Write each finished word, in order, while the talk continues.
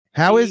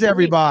How is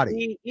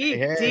everybody?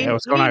 Hey,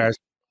 what's going on, guys?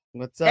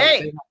 What's up?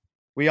 Hey.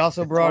 We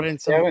also brought in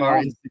some of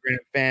our Instagram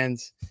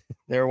fans.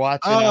 They're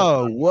watching.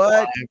 Oh,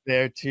 what?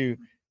 There too.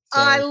 So,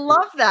 I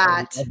love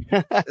that.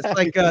 It's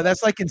like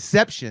that's like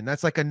Inception.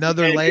 That's like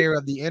another layer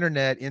of the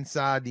internet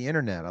inside the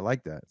internet. I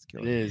like that.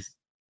 It is.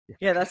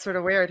 Yeah, that's sort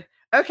of weird.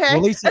 Okay.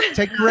 Well, Lisa,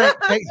 take the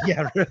reins.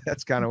 Yeah,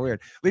 that's kind of weird.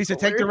 Lisa,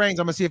 take the reins.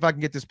 I'm gonna see if I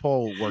can get this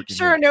poll working.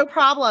 Sure, no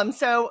problem.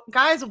 So,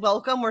 guys,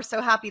 welcome. We're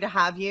so happy to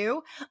have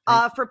you.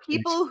 For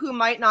people who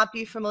might not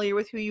be familiar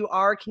with who you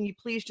are, can you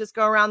please just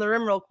go around the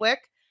room real quick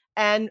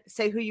and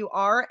say who you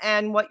are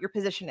and what your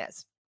position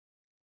is?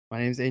 My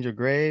name is Angel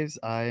Graves.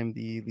 I am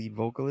the lead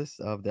vocalist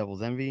of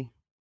Devil's Envy.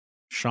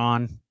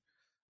 Sean,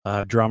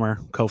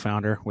 drummer,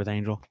 co-founder with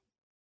Angel.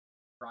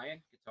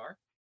 Brian, guitar.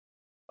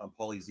 I'm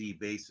Paulie Z,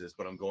 bassist,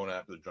 but I'm going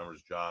after the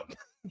drummer's job.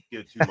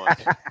 Give it 2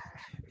 months.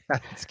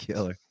 That's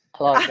killer.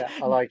 I like that.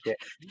 I like it.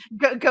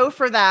 Go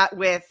for that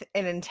with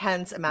an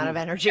intense amount of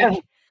energy.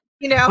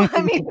 You know,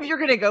 I mean, if you're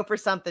going to go for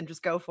something,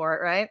 just go for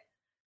it, right?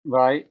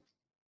 Right.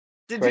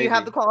 Do you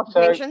have the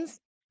qualifications? So,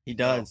 he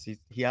does.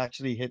 He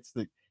actually hits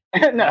the.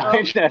 No.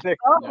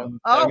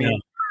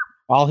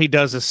 All he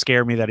does is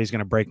scare me that he's going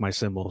to break my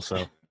cymbal.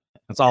 So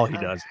that's all he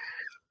does.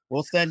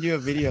 We'll send you a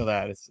video of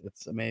that.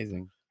 It's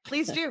amazing.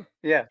 Please do.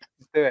 Yeah,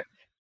 let's do it.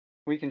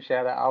 We can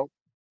share that out.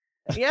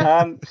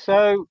 Yeah.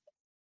 So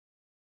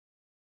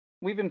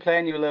we've been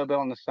playing you a little bit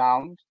on the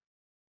sound.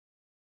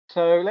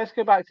 So let's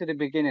go back to the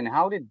beginning.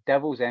 How did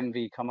Devil's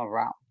Envy come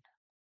around?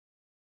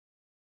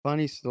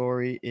 Funny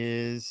story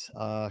is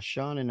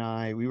Sean and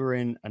I, we were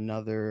in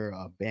another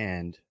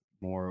band,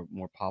 more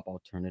pop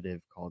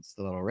alternative called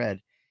Stiletto Red.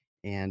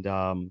 And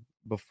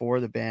before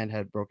the band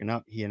had broken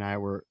up, he and I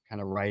were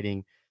kind of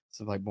writing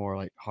some more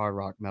like hard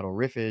rock metal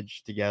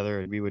riffage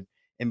together, and we would,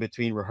 in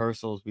between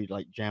rehearsals, we'd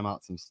like jam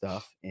out some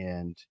stuff.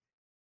 And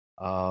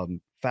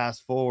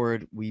fast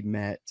forward, we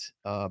met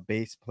a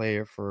bass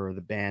player for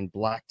the band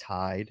Black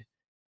Tide.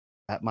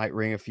 That might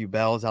ring a few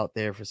bells out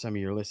there for some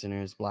of your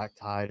listeners. Black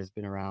Tide has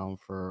been around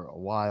for a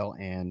while,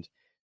 and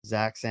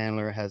Zach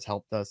Sandler has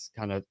helped us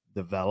kind of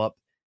develop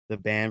the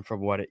band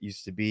from what it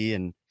used to be.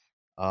 And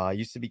it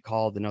used to be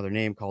called another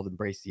name called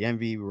Embrace the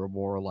Envy. We were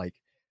more like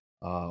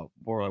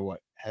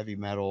what, heavy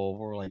metal,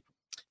 more like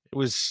it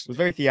was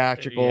very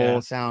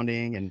theatrical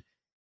sounding.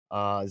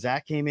 And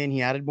Zach came in,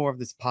 he added more of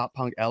this pop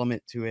punk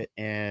element to it,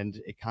 and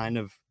it kind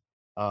of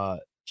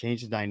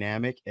changed the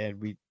dynamic. And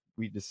we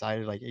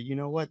decided, like, hey, you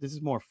know what, this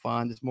is more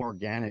fun, this is more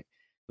organic,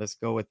 let's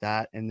go with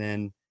that. And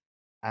then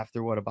after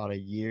about a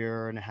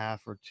year and a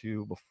half or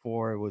two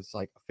before it was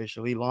like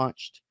officially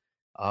launched,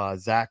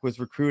 Zach was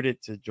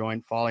recruited to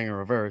join Falling in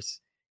Reverse.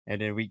 And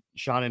then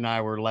Sean and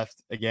I were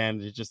left again,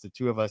 just the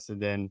two of us.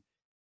 And then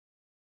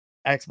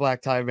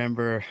ex-Black Tide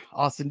member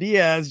Austin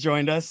Diaz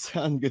joined us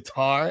on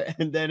guitar,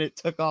 and then it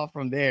took off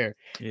from there.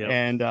 Yep.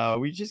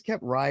 And we just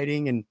kept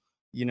writing, and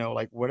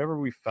like whatever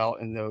we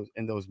felt in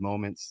those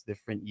moments,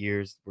 different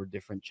years were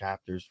different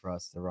chapters for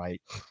us to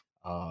write.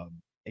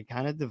 It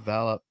kind of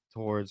developed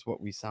towards what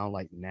we sound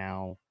like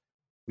now.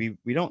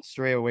 We don't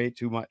stray away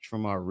too much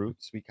from our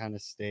roots. We kind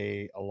of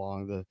stay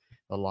along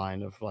the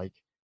line of like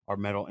our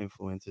metal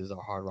influences,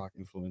 our hard rock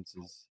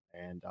influences,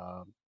 and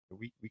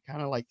we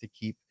kind of like to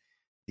keep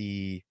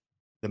the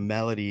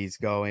melodies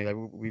going. Like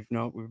we've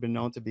been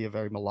known to be a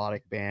very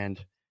melodic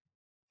band,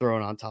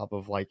 thrown on top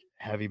of like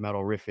heavy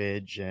metal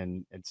riffage,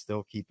 and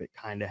still keep it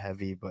kind of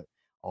heavy, but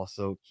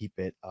also keep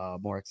it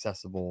more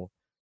accessible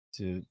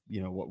to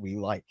what we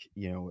like,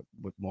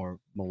 with more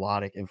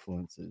melodic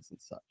influences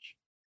and such.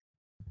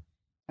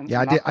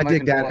 Yeah, I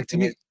dig that. To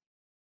me,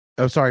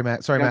 oh, sorry,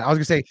 Matt. I was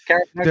gonna say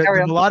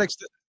the melodic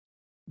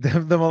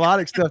the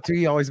melodic stuff to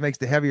me always makes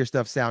the heavier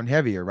stuff sound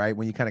heavier, right?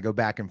 When you kind of go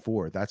back and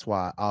forth. That's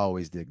why I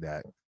always dig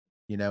that.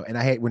 And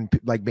I hate when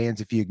like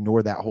bands, if you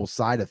ignore that whole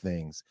side of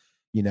things,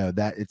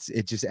 that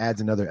it just adds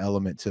another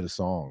element to the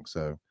song.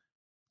 So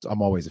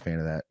I'm always a fan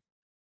of that.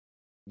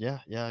 Yeah,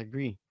 I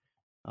agree.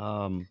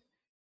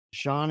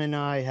 Sean and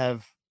I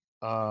have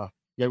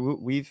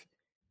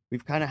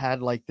we've kind of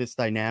had like this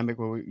dynamic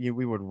where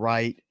we would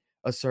write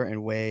a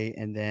certain way,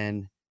 and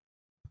then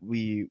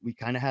we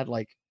kind of had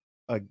like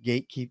a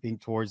gatekeeping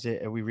towards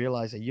it, and we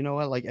realized that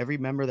what, like every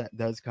member that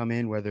does come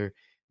in, whether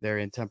they're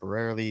in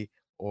temporarily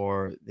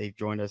or they've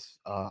joined us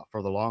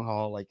for the long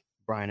haul, like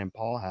Brian and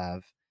Paul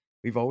have,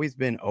 we've always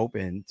been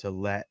open to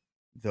let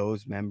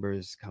those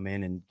members come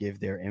in and give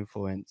their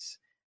influence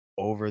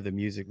over the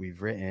music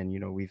we've written.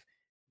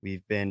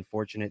 We've been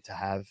fortunate to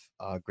have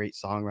great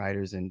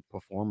songwriters and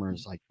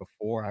performers. Like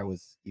before I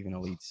was even a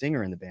lead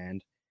singer in the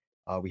band,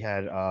 we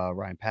had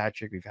Ryan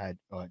Patrick, we've had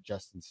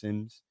Justin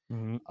Sims.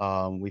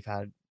 Mm-hmm.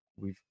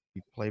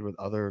 We've played with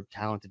other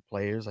talented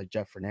players like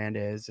Jeff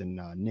Fernandez and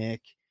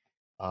Nick.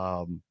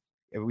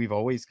 We've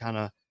always kind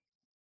of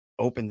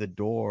opened the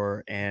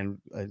door and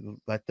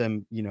let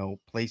them,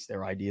 place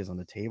their ideas on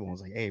the table. I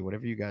was like, hey,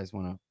 whatever you guys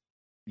want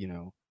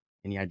to,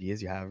 any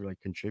ideas you have,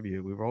 like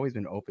contribute. We've always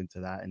been open to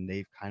that, and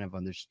they've kind of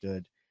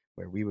understood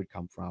where we would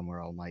come from,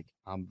 where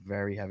I'm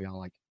very heavy on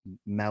like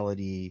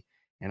melody,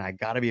 and I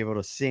got to be able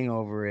to sing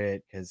over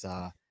it, because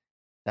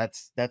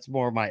that's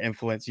more my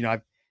influence. You know,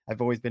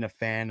 I've always been a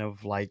fan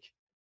of like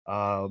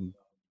how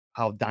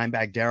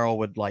Dimebag Darrell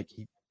would like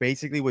he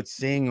basically would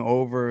sing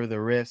over the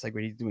riffs like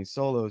when he's doing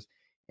solos,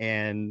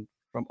 and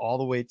from all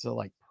the way to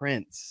like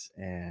Prince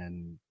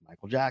and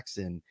Michael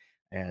Jackson,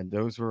 and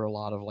those were a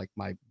lot of like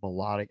my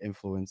melodic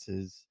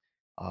influences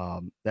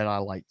that I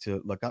like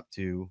to look up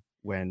to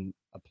when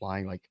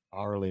applying like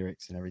our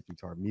lyrics and everything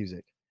to our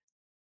music.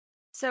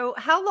 So,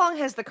 how long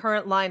has the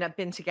current lineup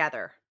been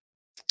together?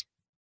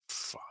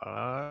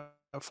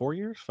 4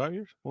 years, 5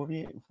 years. 4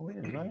 years,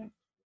 right?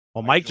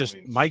 Well,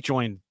 Mike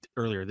joined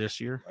earlier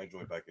this year. I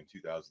joined back in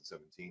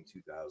 2017,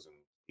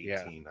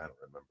 2018. I don't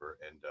remember,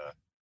 and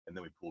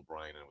then we pulled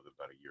Brian in with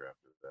about a year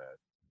after that,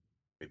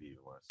 maybe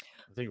even less.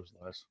 I think it was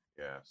less.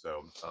 Yeah.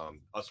 So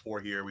us four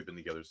here, we've been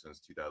together since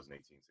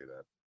 2018. Say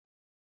that.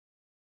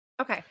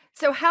 Okay.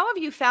 So how have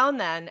you found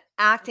then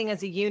acting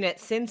as a unit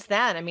since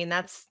then? I mean,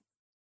 that's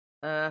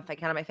if I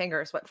count on my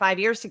fingers, what, 5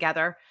 years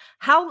together.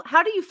 How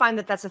do you find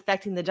that that's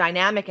affecting the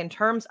dynamic in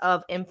terms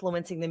of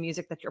influencing the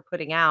music that you're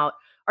putting out?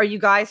 Are you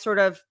guys sort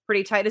of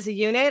pretty tight as a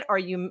unit? Are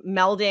you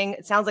melding?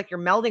 It sounds like you're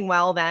melding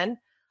well then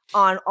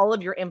on all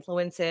of your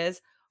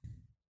influences.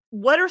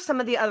 What are some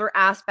of the other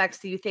aspects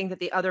do you think that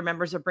the other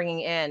members are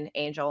bringing in,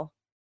 Angel?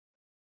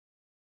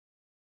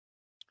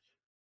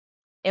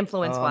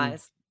 Influence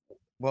wise.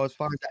 Well, as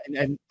far as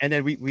that, and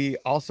then we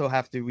also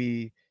have to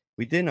we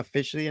didn't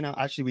officially announce.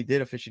 Actually, we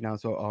did officially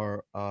announce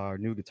our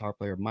new guitar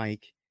player,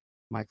 Mike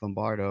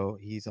Lombardo.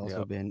 He's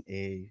also been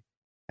a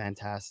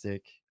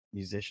fantastic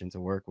musician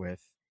to work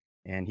with,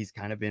 and he's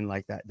kind of been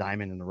like that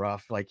diamond in the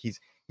rough. Like he's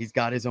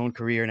got his own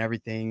career and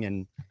everything,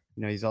 and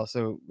you know he's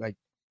also like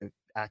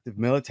active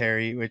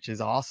military, which is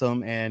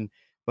awesome.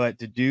 But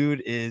the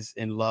dude is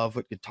in love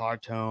with guitar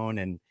tone,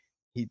 and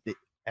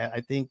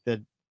I think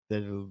that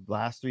the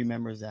last three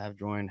members that have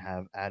joined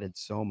have added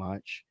so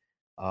much,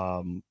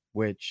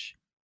 which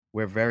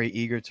we're very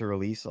eager to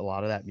release a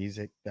lot of that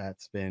music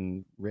that's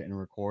been written and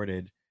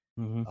recorded.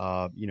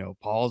 Mm-hmm. You know,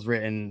 Paul's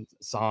written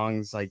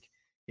songs like,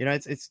 you know,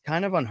 it's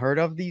kind of unheard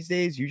of these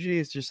days. Usually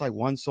it's just like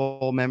one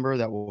sole member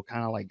that will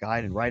kind of like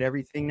guide and write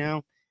everything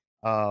now.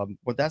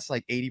 But that's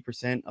like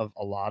 80% of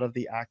a lot of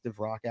the active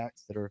rock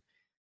acts that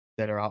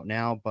are out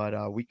now.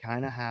 But we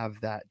kind of have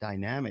that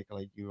dynamic,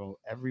 like, you know,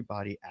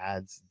 everybody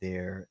adds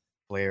their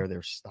flair,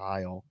 their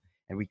style,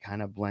 and we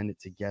kind of blend it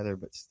together,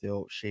 but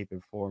still shape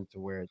and form to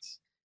where it's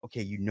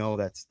okay. You know,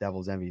 that's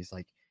Devil's Envy. It's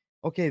like,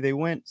 okay, they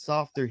went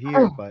softer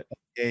here, but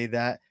okay,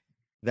 that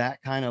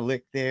kind of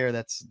lick there,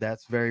 that's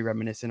very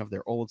reminiscent of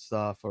their old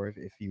stuff. Or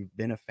if you've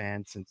been a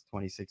fan since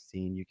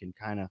 2016, you can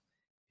kind of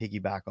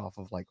piggyback off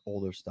of like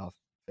older stuff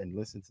and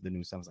listen to the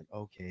new stuff. It's like,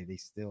 okay, they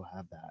still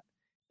have that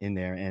in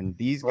there. And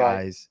these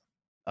guys,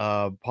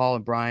 Paul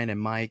and Brian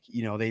and Mike,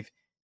 you know, they've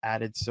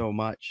added so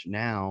much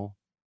now.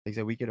 Like I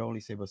said, we could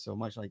only say but so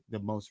much. Like the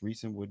most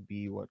recent would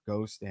be what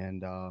Ghost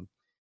and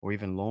or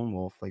even Lone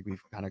Wolf. Like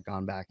we've kind of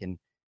gone back and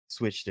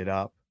switched it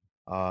up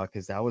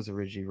because that was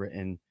originally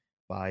written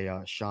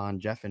by Sean,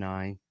 Jeff, and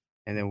I.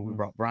 And then we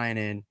brought Brian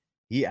in.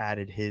 He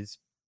added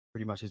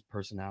pretty much his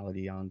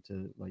personality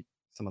onto like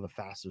some of the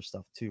faster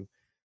stuff too.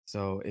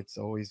 So it's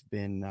always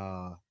been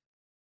how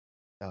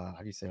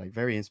do you say, like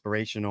very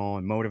inspirational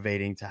and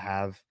motivating to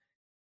have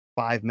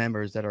 5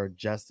 members that are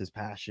just as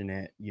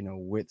passionate, you know,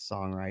 with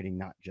songwriting,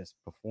 not just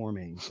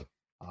performing.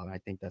 I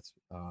think that's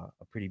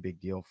a pretty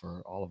big deal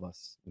for all of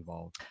us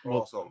involved. We're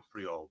also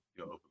pretty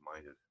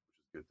open-minded, which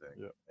is a good thing.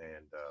 Yeah.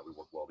 And we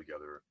work well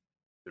together.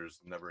 There's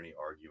never any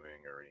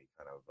arguing or any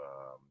kind of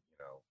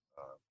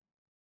what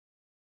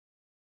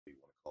do you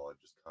want to call it,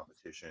 just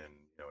competition,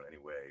 you know, in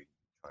any way,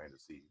 trying to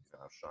see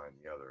outshine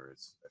the other.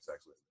 It's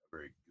actually a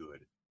very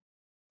good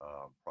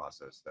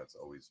process that's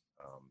always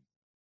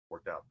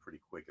worked out pretty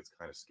quick. It's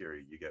kind of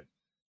scary. You get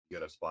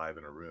us 5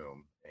 in a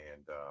room,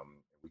 and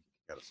we can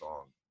get a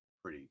song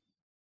pretty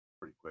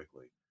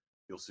quickly.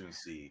 You'll soon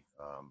see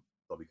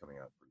they'll be coming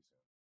out pretty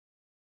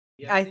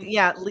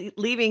soon.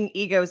 Leaving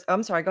egos. Oh,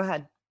 I'm sorry. Go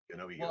ahead. Yeah,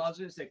 no egos. Well, I was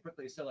going to say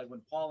quickly. So, like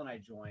when Paul and I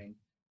joined,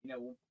 you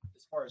know,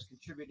 as far as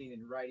contributing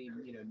and writing,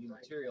 you know, new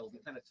material, we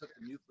kind of took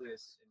the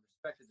nucleus and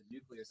respected the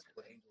nucleus of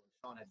what Angel and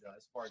Sean had done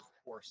as far as the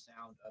core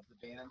sound of the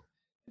band,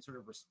 and sort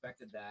of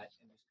respected that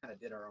and just kind of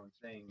did our own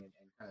thing and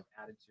kind of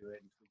added to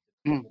it and tweaked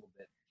it a little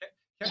bit.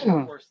 Kept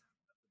the core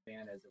sound of the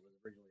band as it was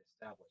originally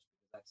established,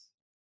 because that's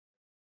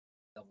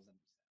Devil's Envy.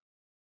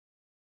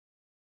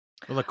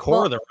 Well, the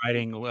core of the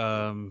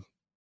writing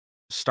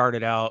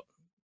started out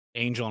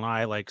Angel and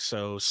I, like,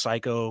 so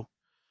Psycho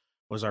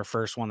was our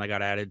first one that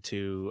got added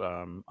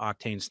to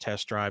Octane's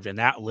Test Drive, and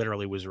that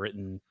literally was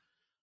written.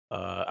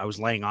 I was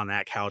laying on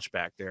that couch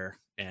back there,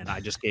 and I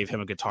just gave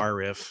him a guitar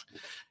riff,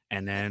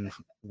 and then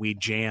we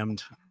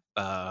jammed.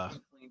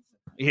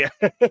 Yeah,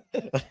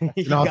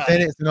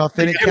 it's an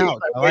authentic couch.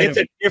 It's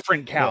a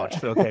different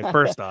couch. Okay,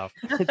 first off.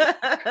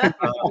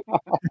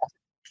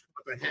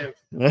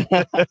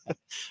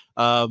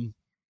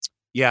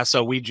 Yeah,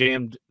 so we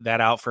jammed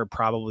that out for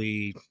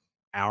probably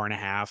hour and a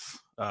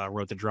half,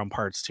 wrote the drum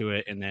parts to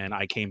it, and then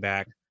I came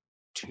back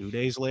 2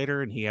 days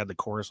later and he had the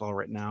chorus all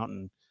written out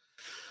and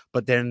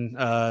But then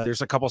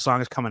there's a couple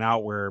songs coming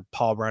out where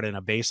Paul brought in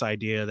a bass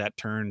idea that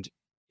turned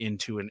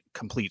into a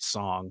complete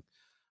song.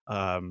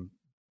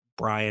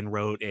 Brian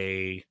wrote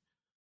a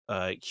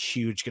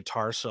huge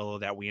guitar solo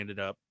that we ended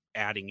up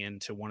adding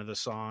into one of the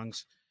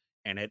songs,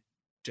 and it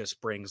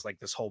just brings like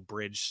this whole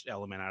bridge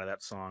element out of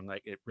that song.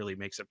 Like it really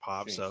makes it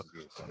pop. So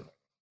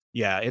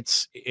yeah,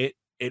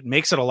 it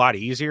makes it a lot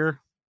easier.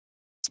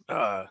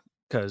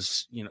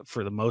 Because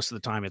for the most of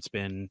the time it's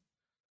been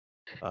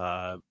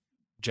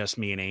just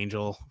me and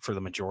Angel for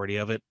the majority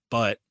of it,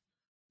 but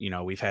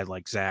we've had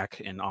like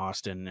Zach and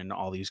Austin and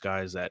all these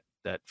guys that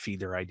feed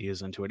their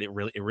ideas into it. It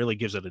really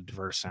gives it a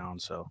diverse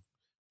sound, so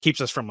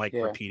keeps us from like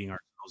repeating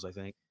ourselves, I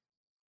think.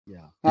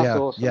 That's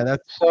awesome.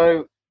 That's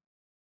so.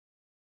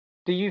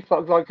 Do you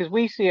like, because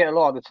we see it a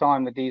lot of the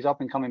time with these up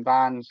and coming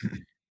bands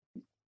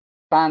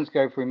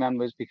go through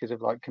members because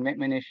of like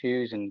commitment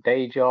issues and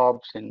day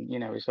jobs, and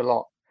it's a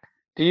lot.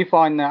 Do you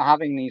find that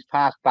having these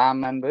past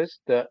band members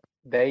that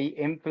they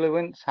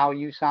influence how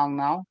you sound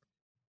now?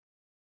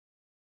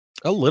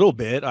 A little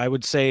bit, I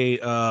would say.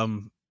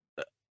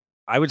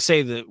 I would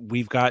say that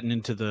we've gotten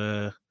into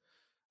the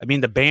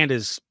band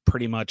is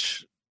pretty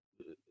much,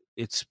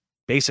 it's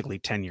basically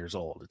 10 years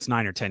old. It's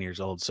 9 or 10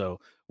 years old. So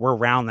we're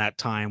around that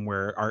time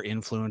where our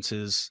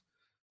influences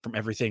from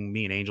everything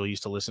me and Angel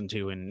used to listen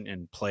to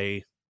and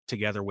play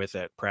together with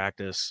at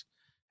practice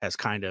has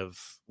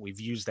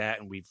we've used that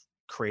and we've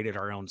created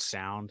our own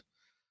sound.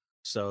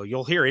 So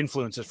you'll hear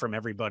influences from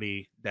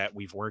everybody that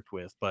we've worked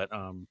with, but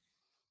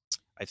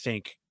I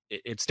think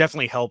it's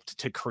definitely helped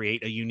to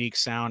create a unique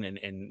sound,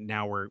 and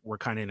now we're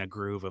kind of in a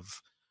groove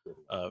of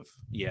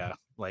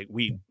like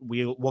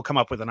we'll come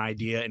up with an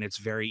idea, and it's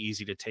very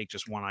easy to take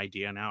just one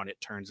idea now and it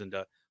turns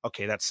into,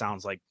 okay, that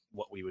sounds like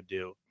what we would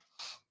do.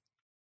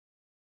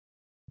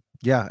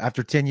 Yeah,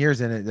 after 10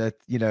 years in it, that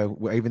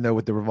even though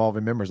with the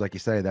revolving members, like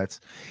you say,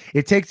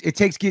 it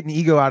takes getting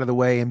ego out of the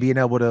way and being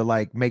able to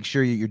like make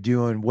sure you're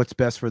doing what's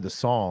best for the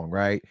song,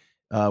 right?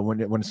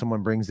 When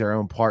someone brings their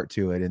own part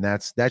to it, and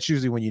that's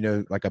usually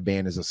when like a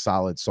band is a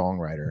solid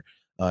songwriter,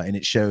 and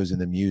it shows in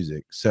the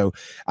music. So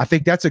I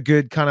think that's a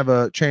good kind of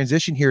a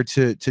transition here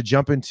to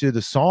jump into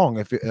the song.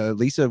 If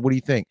Lisa, what do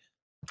you think?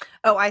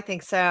 Oh, I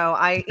think so.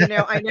 I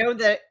know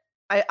that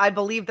I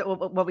believe that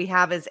what we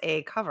have is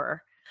a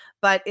cover,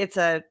 but it's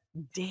a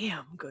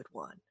damn good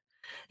one.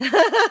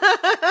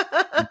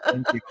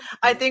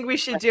 I think we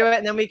should do it,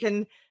 and then we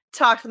can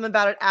talk to them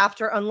about it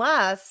after,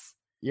 unless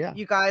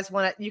you guys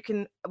want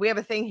to. We have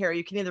a thing here.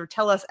 You can either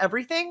tell us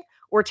everything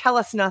or tell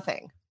us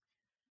nothing.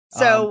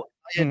 So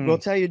we'll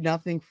tell you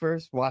nothing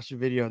first. Watch the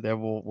video,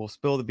 then we'll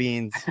spill the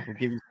beans. We'll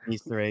give you some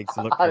Easter eggs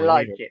to look for. I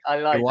like it.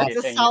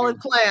 It's a solid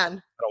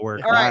plan. That'll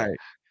work. All right,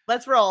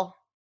 let's roll.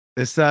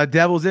 It's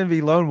Devil's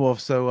Envy, Lone Wolf.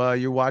 So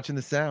you're watching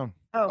the sound.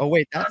 Oh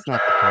wait, that's not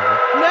the cover.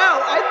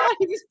 No, I thought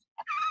he was.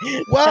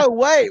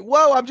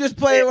 Whoa! I'm just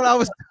playing what I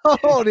was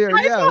told here.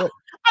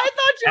 I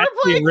thought you were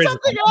playing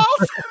something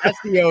else. That's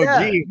the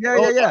OG.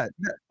 Yeah.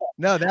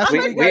 No, that's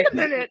wait a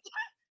minute.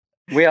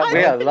 We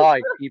are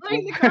live, people.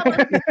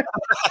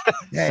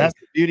 That's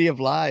the beauty of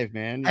live,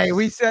 man. Hey,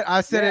 I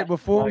said it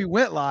before we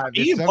went live.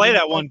 You can play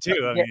that one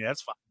too. I mean,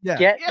 that's fine.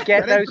 Yeah.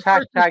 Get those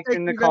hashtags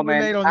in the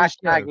comments.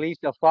 Hashtag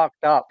Lisa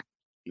fucked up.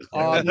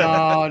 Oh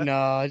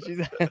no.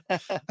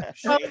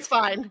 It's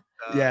fine.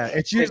 Yeah,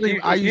 it's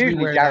usually I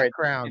usually wear that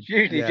crown. It's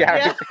usually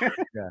Jared.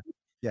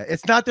 Yeah,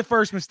 it's not the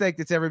first mistake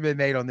that's ever been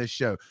made on this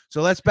show.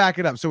 So let's back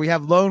it up. So we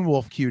have Lone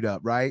Wolf queued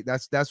up, right?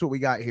 That's what we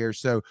got here.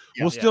 So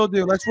we'll still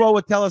do. Let's roll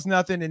with Tell Us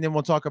Nothing, and then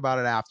we'll talk about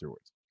it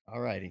afterwards.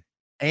 All righty.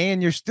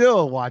 And you're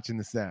still watching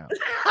the sound.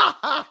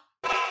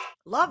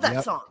 Love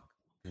that song.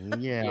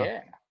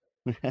 Yeah.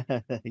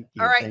 All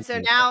right.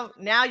 So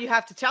now you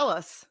have to tell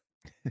us.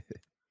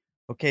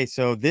 Okay,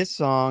 so this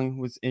song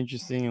was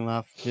interesting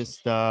enough.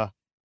 Just I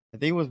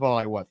think it was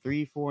about like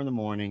 3-4 in the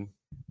morning.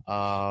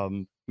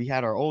 We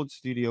had our old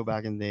studio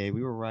back in the day.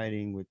 We were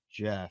writing with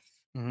Jeff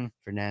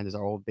Fernandez,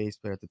 our old bass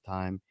player at the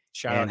time.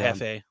 Shout out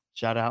Hefe.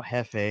 Shout out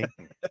Hefe.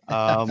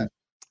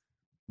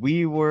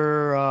 We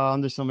were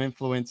under some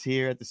influence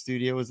here at the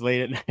studio. It was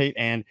late at night,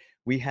 and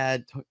we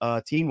had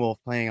Teen Wolf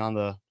playing on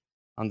the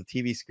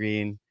TV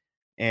screen,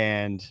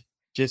 and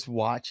just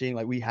watching,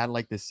 like, we had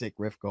like this sick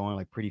riff going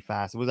like pretty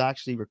fast. It was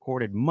actually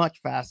recorded much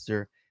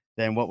faster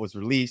than what was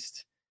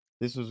released.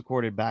 This was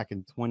recorded back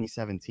in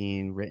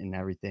 2017, written,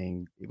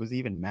 everything. It was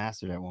even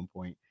mastered at one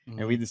point.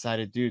 And we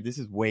decided, dude, this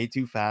is way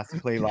too fast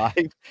to play live.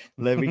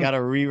 We got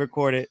to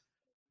re-record it.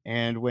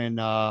 And when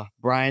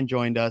Brian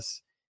joined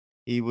us,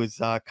 he was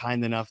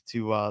kind enough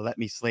to let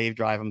me slave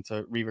drive him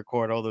to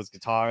re-record all those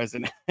guitars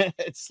and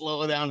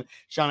slow it down.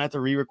 Sean had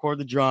to re-record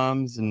the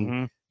drums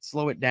and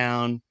slow it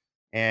down.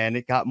 And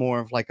it got more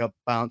of like a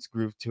bounce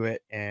groove to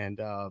it. And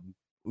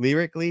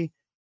lyrically,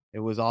 it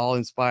was all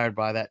inspired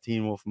by that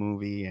Teen Wolf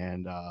movie,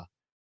 and of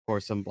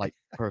course some like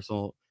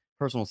personal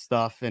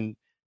stuff. And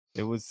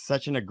it was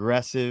such an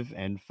aggressive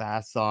and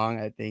fast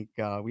song. I think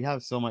we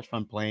have so much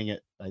fun playing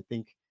it. I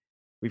think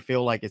we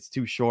feel like it's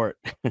too short.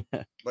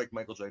 Like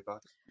Michael J.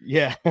 Fox.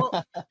 Yeah.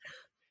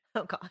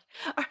 Oh God.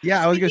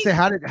 Yeah, I was gonna say,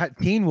 how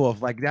Teen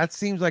Wolf, like that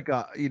seems like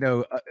a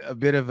a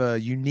bit of a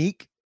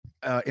unique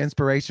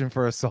inspiration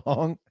for a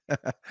song.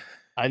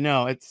 I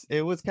know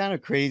it was kind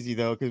of crazy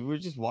though, because we're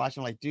just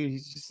watching, like, dude,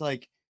 he's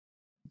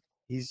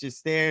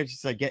just there,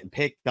 just like getting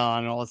picked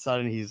on, and all of a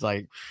sudden he's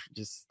like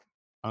just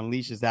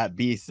unleashes that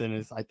beast,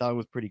 and I thought it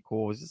was pretty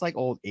cool. It's just like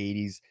old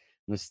 80s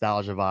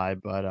nostalgia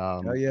vibe, but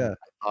Oh yeah.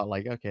 I thought,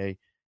 like, okay,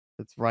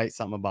 let's write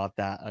something about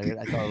that. I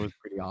thought it was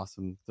pretty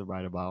awesome to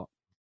write about.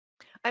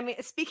 I mean,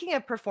 speaking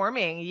of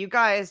performing, you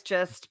guys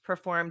just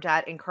performed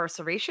at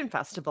Incarceration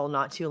Festival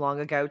not too long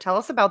ago. Tell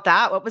us about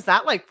that. What was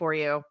that like for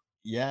you?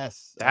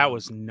 Yes, that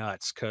was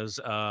nuts. Because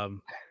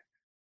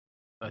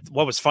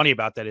what was funny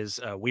about that is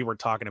we were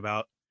talking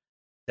about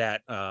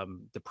that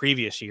the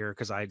previous year,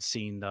 because I'd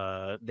seen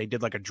they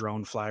did like a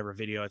drone flyover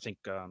video. I think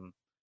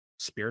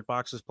Spirit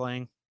Box is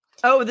playing.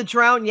 Oh, the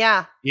drone,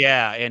 yeah.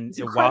 Yeah, and it's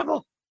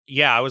incredible.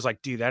 I was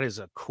like, dude, that is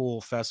a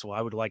cool festival.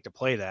 I would like to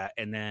play that.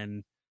 And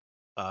then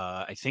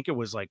I think it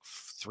was like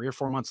 3 or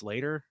 4 months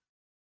later,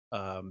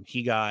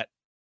 he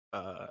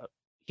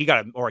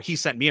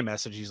sent me a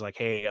message. He's like,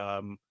 hey,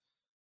 I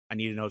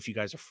need to know if you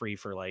guys are free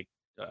for like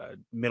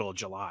middle of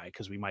July,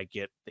 because we might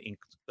get the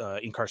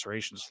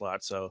Incarceration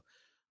slot. So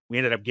we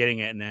ended up getting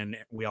it, and then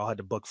we all had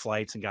to book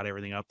flights and got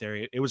everything up there.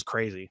 It was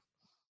crazy.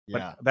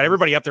 Yeah, but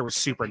everybody up there was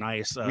super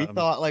nice. We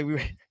thought like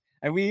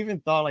we even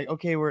thought like,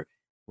 okay, we're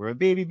a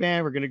baby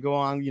band, we're gonna go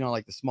on,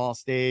 like the small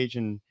stage,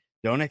 and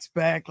don't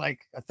expect like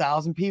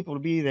 1,000 people to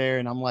be there.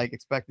 And I'm like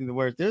expecting the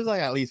worst. There's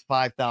like at least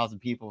 5,000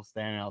 people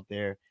standing out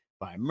there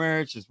buying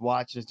merch, just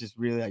watching us, just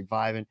really like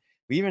vibing.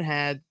 We even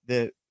had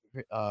the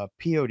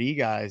POD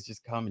guys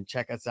just come and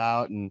check us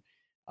out, and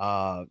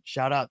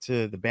shout out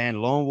to the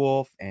band Lone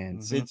Wolf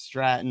and Sid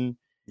Stratton.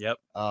 Yep.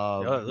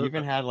 We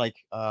even had like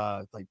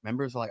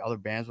members of like other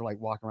bands were like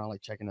walking around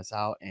like checking us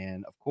out.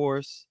 And of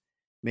course,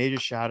 major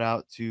shout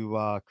out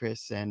to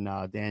Chris and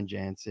Dan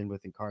Jansen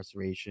with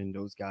Incarceration.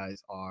 Those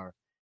guys are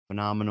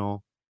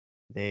phenomenal.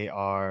 They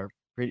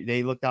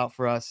looked out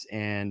for us,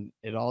 and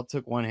it all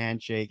took one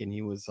handshake, and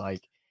he was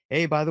like,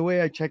 hey, by the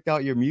way, I checked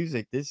out your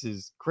music. This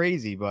is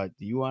crazy, but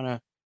do you want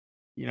to,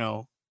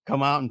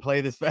 come out and play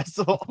this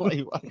festival?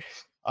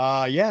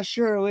 Yeah,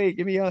 sure. Wait,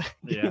 give me a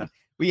yeah.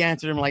 We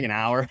answered him like an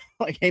hour.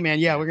 Like, hey man,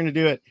 yeah, we're gonna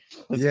do it.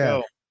 Let's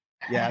go.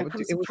 Yeah,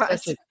 it was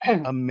such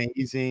an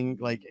amazing,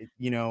 like,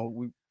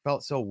 we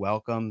felt so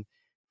welcome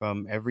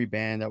from every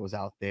band that was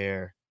out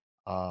there.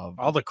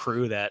 All the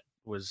crew that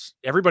was,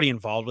 everybody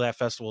involved with that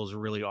festival is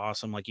really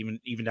awesome. Like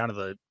even down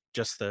to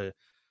the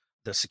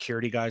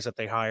security guys that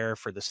they hire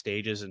for the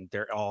stages, and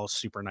they're all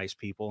super nice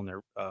people,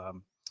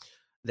 and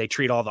they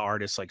treat all the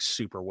artists like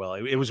super well.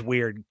 It was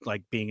weird,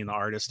 like being in the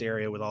artist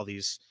area with all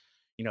these,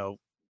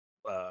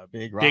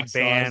 big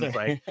bands.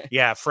 Like,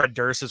 yeah, Fred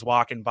Durst is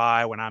walking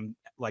by when I'm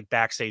like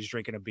backstage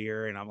drinking a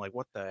beer, and I'm like,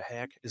 what the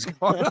heck is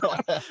going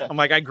on? I'm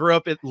like, I grew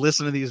up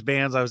listening to these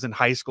bands. I was in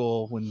high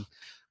school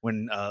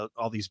when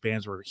all these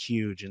bands were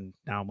huge, and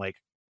now I'm like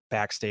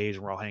backstage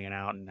and we're all hanging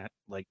out and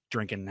like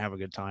drinking and have a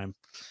good time.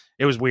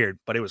 It was weird,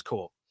 but it was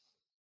cool.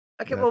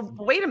 Okay, well,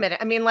 wait a minute.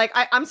 I mean, like,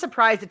 I'm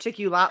surprised it took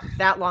you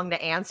that long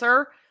to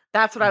answer.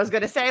 That's what I was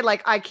going to say.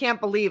 Like, I can't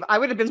believe I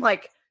would have been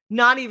like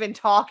not even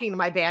talking to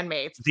my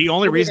bandmates. The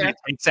only reason it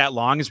takes that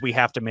long is we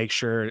have to make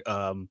sure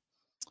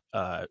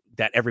that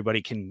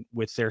everybody can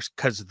with theirs,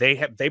 because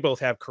they both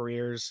have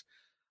careers.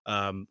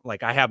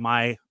 Like I have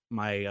my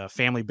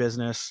family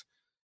business,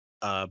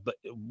 but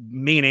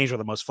me and Angel are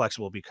the most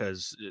flexible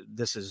because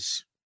this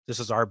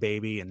is our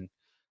baby, and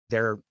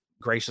they're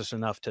gracious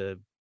enough to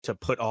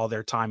put all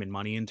their time and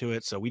money into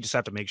it. So we just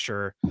have to make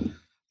sure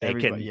they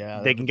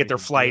can get their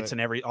flights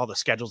and all the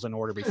schedules in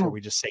order before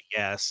we just say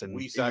yes. And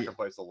we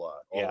sacrifice a lot.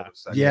 Yeah.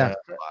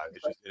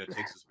 It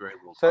takes us very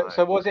little time.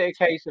 So was it a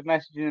case of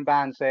messaging the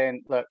band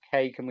saying, look,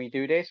 hey, can we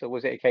do this? Or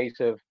was it a case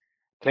of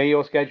clear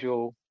your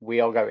schedule, we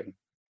are going?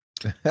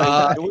 It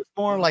was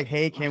more like,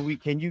 hey,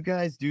 can you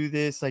guys do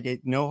this?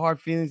 Like, no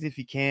hard feelings if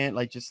you can't,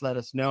 like, just let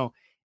us know.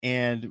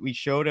 And we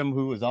showed him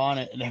who was on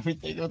it and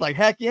everything. It was like,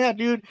 heck yeah,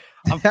 dude,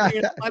 I'm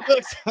freeing up my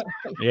books.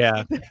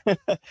 Yeah.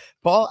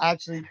 Paul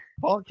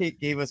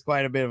gave us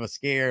quite a bit of a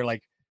scare.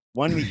 Like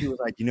one week he was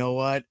like, you know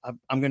what,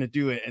 I'm gonna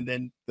do it. And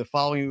then the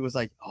following week was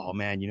like, oh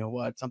man, you know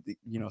what,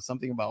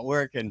 something about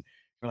work. And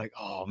we're like,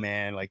 oh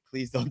man, like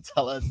please don't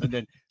tell us. And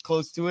then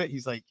close to it,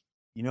 he's like,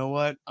 you know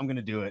what, I'm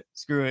gonna do it.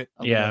 Screw it.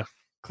 I'm gonna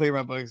clear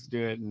my books,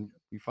 do it. And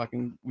we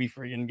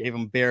freaking gave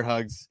him bear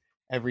hugs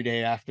every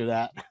day after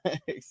that.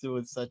 So it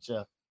was such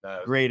a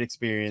great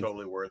experience.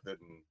 Totally worth it,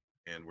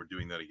 and we're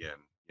doing that again,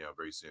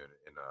 very soon.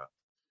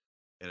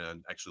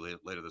 And actually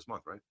later this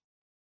month, right?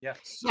 Yeah.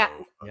 So,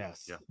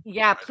 yes.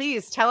 Yeah.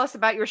 Please tell us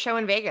about your show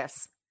in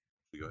Vegas.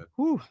 Go ahead.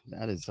 Whew,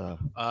 that is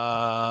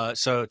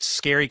so it's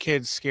Scary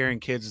Kids. Scaring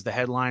Kids is the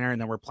headliner,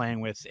 and then we're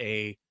playing with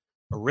a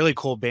really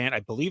cool band. I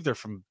believe they're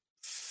from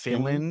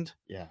Finland.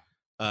 Yeah.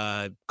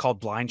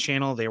 Called Blind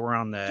Channel. They were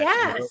on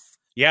the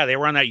they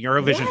were on that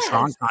Eurovision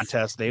Song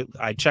Contest.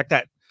 I checked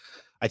that.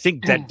 I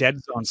think that Dead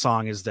Zone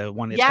song is the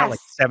one. It's got like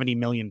 70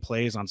 million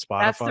plays on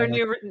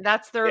Spotify.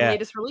 That's their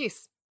latest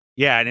release.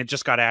 Yeah, and it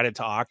just got added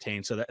to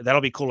Octane, so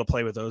that'll be cool to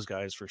play with those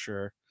guys for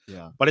sure.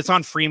 Yeah, but it's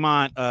on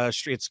Fremont.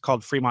 It's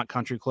called Fremont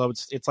Country Club.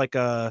 It's like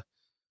I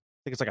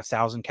think it's like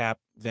 1,000 cap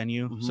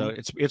venue, so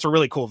it's a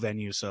really cool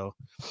venue. So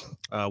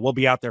we'll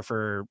be out there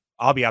for.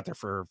 I'll be out there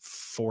for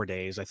 4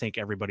 days. I think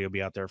everybody will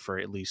be out there for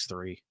at least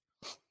 3.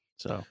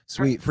 So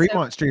sweet.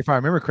 Fremont Street, if I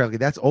remember correctly,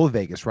 that's old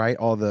Vegas, right?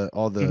 All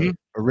the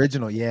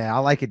original. Yeah, I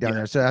like it down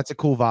there. So that's a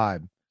cool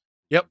vibe.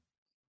 Yep.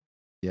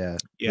 Yeah.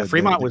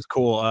 Fremont was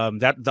cool.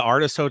 That the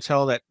Artist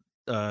Hotel that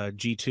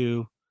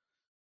G2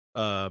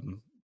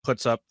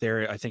 puts up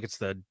there. I think it's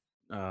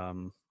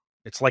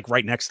it's like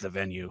right next to the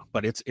venue,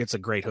 but it's a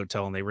great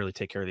hotel and they really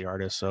take care of the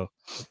artists. So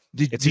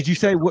did you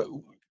say what?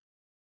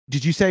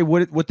 Did you say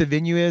what the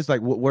venue is?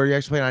 Like where you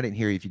actually playing? I didn't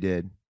hear you if you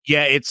did.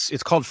 Yeah,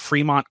 it's called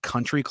Fremont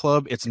Country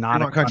Club. It's not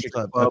Fremont a country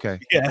club. Okay.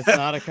 Yeah, it's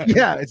not a country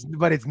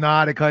but it's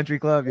not a country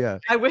club. Yeah.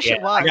 I wish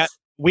it was.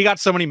 We got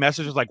so many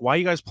messages like, "Why are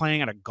you guys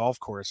playing at a golf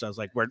course?" I was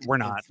like, "We're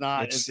not. It's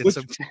not. It's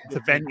a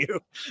venue."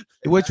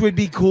 Which would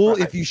be cool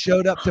if you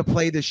showed up to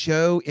play the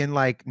show in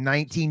like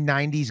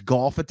 1990s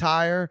golf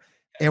attire,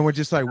 and we're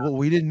just like, well,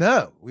 we didn't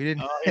know. We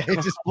didn't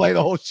just play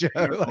the whole show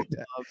like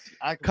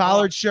that.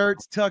 Collared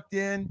shirts tucked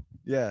in.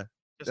 Yeah.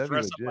 Just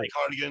dress up like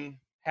cardigan.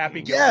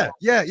 Happy.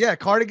 Yeah.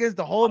 Cardigans,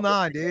 the whole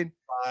 9, dude.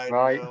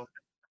 Right.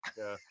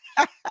 Yeah.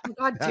 Oh,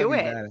 God, do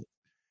it.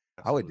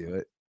 I would do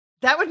it.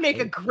 That would make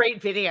a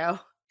great video.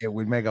 It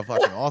would make a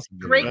fucking awesome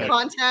video. Great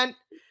content.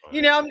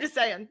 I'm just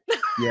saying.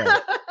 Yeah.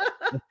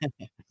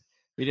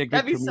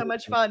 That'd be so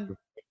much fun.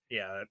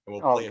 Yeah.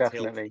 Oh,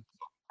 definitely.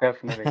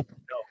 Definitely. No,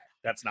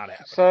 that's not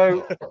happening.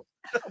 So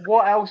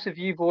what else have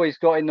you boys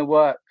got in the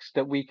works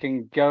that we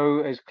can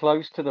go as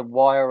close to the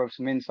wire of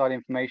some inside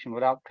information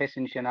without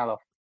pissing Chanel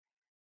off?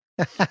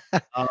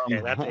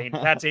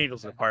 That's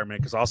Angel's department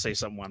because I'll say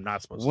something I'm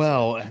not supposed to.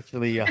 Well,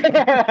 actually,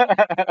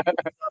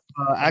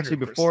 actually,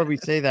 before we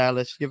say that,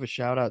 let's give a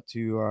shout out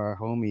to our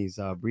homies,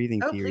 Breathing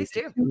Theory. Please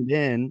do. Tuned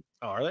in.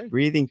 Oh, are they?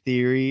 Breathing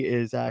Theory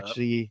is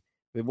actually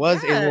a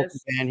local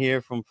band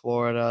here from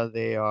Florida.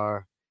 They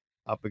are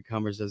up and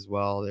comers as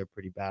well. They're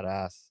pretty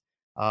badass.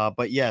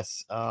 But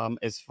yes,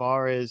 as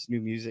far as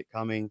new music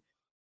coming,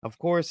 of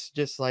course,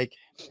 just like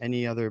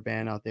any other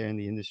band out there in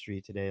the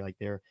industry today, like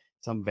there are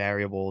some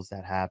variables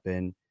that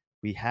happen.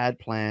 We had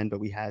planned, but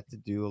we had to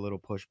do a little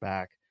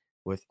pushback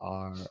with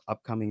our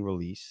upcoming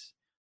release.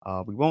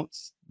 We won't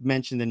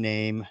mention the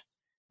name.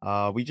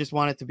 We just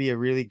want it to be a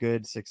really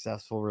good,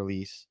 successful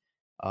release.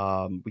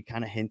 We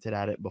kind of hinted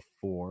at it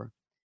before.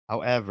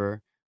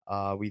 However,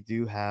 we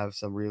do have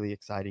some really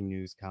exciting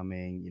news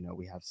coming.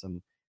 We have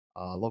some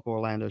local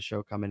Orlando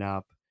show coming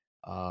up.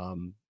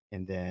 And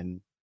then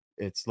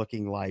it's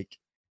looking like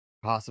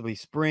possibly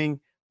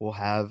spring we'll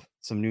have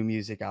some new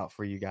music out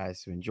for you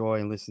guys to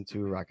enjoy and listen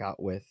to, rock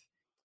out with.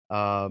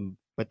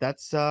 But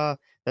that's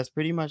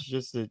pretty much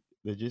just the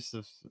gist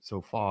of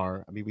so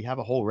far. I mean, we have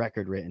a whole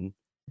record written.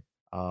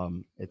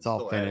 It's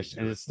all finished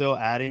and it's still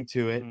adding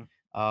to it.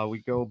 We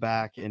go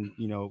back and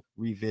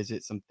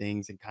revisit some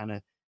things and kind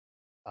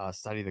of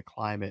study the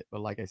climate. But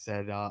like I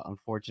said,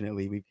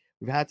 unfortunately, we've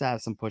had to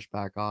have some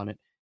pushback on it.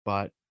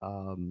 But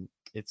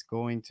it's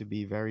going to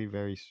be very,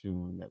 very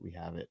soon that we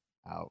have it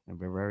out, and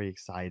we're very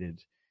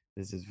excited.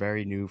 This is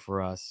very new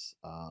for us.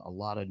 A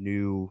lot of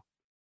new,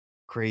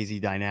 crazy,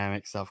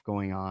 dynamic stuff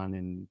going on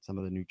in some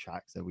of the new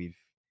tracks that we've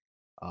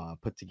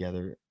put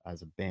together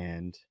as a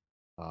band,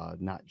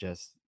 not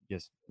just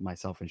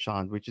myself and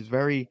Sean, which is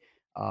very.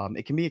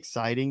 It can be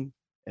exciting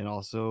and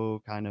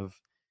also kind of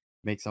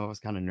make some of us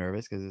kind of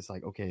nervous because it's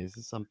like, okay, this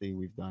is something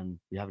we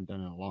haven't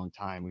done in a long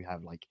time. We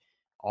have like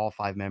all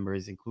 5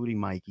 members, including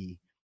Mikey,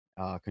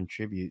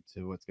 contribute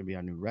to what's going to be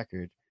our new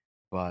record,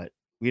 but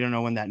we don't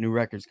know when that new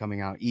record's coming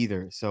out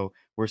either. So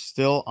we're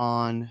still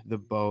on the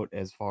boat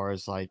as far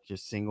as like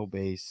just single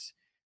bass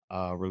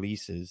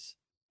releases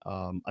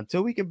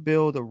until we can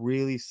build a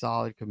really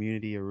solid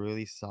community, a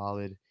really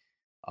solid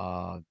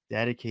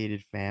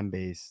dedicated fan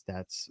base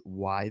that's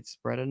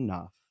widespread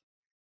enough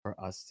for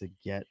us to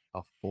get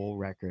a full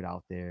record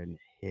out there and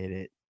hit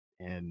it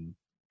and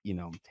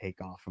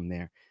take off from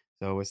there.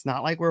 So it's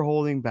not like we're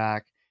holding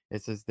back.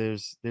 It's just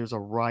there's a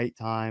right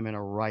time and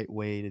a right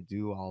way to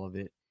do all of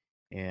it.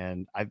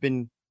 And I've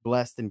been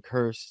blessed and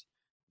cursed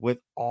with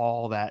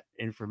all that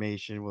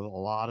information with a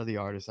lot of the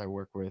artists I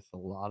work with, a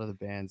lot of the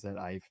bands that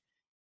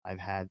I've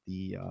had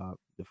the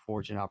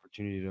fortunate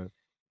opportunity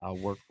to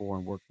work for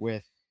and work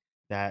with,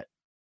 that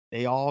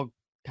they all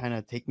kind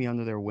of take me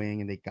under their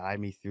wing and they guide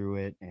me through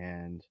it,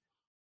 and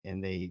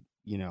they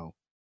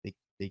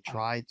they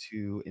try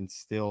to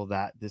instill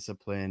that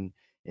discipline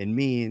in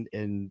me,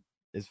 and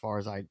as far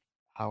as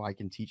how I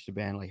can teach the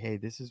band, like, hey,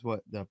 this is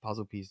what the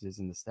puzzle pieces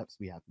and the steps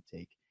we have to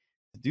take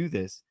to do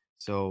this.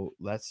 So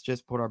let's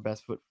just put our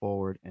best foot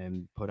forward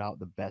and put out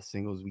the best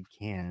singles we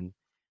can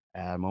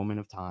at a moment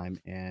of time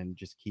and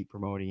just keep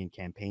promoting and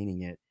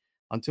campaigning it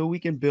until we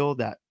can build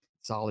that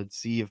solid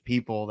sea of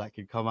people that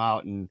could come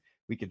out and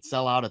we could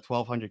sell out a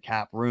 1,200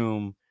 cap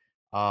room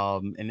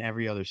in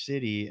every other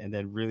city, and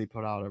then really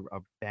put out a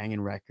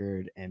banging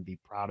record and be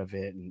proud of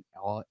it, and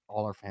all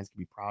our fans can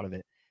be proud of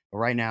it. But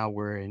right now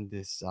we're in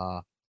this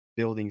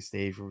building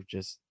stage. We're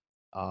just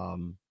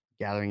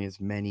gathering as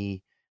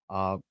many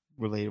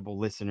relatable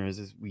listeners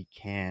as we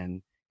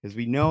can, because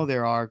we know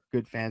there are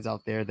good fans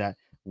out there that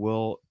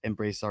will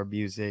embrace our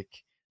music.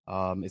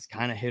 It's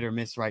kind of hit or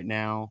miss right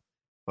now,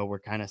 but we're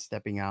kind of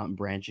stepping out and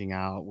branching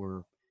out.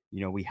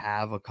 We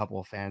have a couple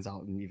of fans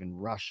out in even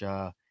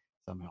Russia,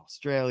 some in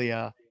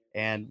Australia,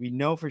 and we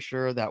know for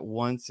sure that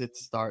once it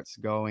starts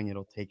going,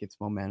 it'll take its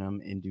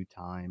momentum in due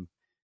time.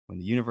 When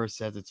the universe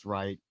says it's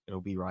right,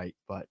 it'll be right.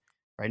 But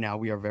right now,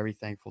 we are very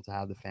thankful to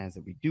have the fans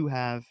that we do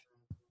have,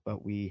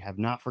 but we have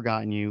not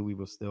forgotten you. We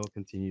will still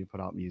continue to put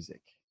out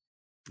music.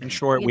 In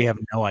short, we have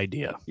no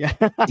idea. Yeah.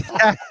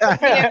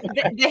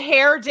 The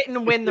hair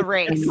didn't win the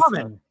race.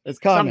 It's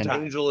coming.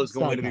 Angel is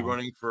going to be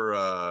running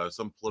for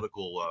some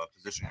political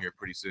position here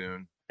pretty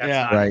soon.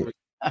 Right.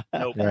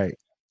 Nope. Right.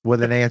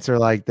 With an answer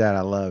like that,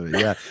 I love it.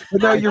 Yeah.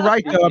 But no, you're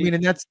right though. I mean,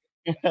 and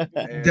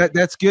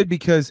that's good,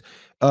 because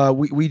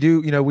we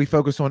do, we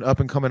focus on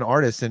up and coming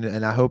artists,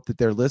 and I hope that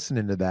they're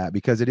listening to that,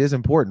 because it is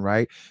important,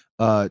 right?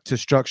 To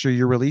structure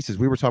your releases.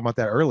 We were talking about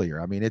that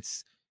earlier. I mean,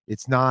 it's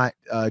not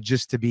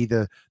just to be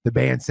the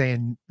band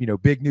saying,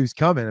 big news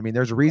coming. I mean,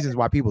 there's reasons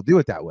why people do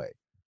it that way.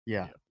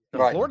 Yeah. The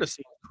Florida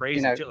scene is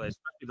crazy too. Especially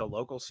the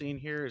local scene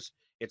here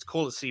it's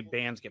cool to see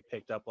bands get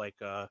picked up. Like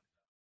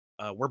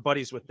we're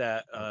buddies with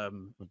that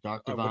with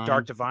Dark Divine. With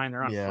Dark Divine.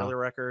 They're on Thriller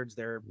Records.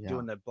 They're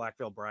doing the Black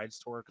Veil Brides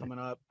tour coming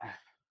up.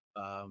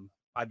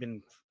 I've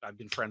been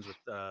friends with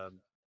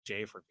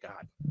Jay for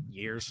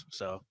years.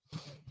 So,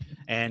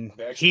 and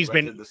he's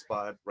been in the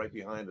spot right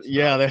behind us.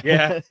 Yeah,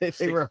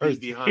 they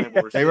rehearsed behind.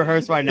 They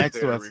rehearsed right next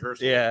to us.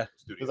 Yeah,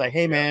 it was like,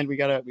 hey man, we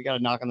gotta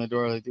knock on the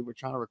door. Like, dude, we're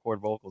trying to record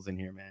vocals in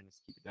here, man.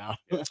 Just keep it down.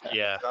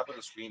 Yeah, stop with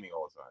the screaming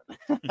all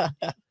the time.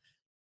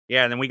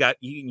 Yeah, and then we got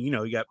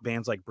you got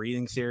bands like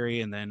Breathing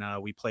Theory, and then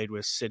we played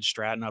with Sid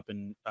Stratton up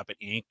at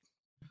Ink.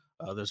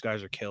 Those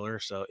guys are killer.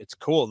 So it's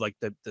cool. Like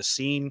the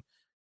scene.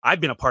 I've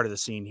been a part of the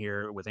scene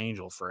here with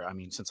Angel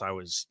since I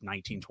was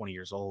 19, 20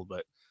 years old,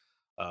 but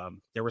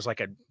there was like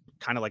a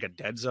kind of like a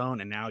dead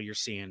zone, and now you're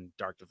seeing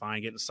Dark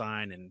Divine getting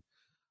signed, and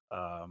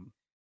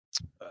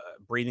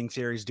Breathing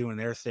Theory's doing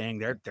their thing.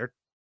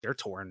 They're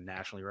touring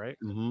nationally, right?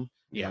 Mm-hmm.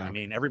 Yeah, I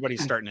mean,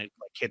 everybody's starting to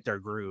like hit their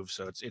groove,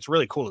 so it's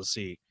really cool to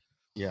see.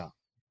 Yeah.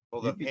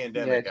 Well, the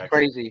pandemic it's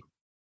crazy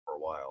for a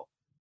while,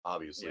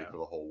 obviously for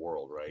the whole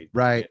world, right?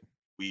 Right. And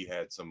we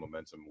had some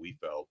momentum we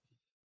felt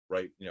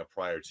right,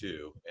 prior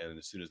to, and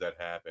as soon as that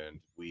happened,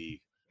 we,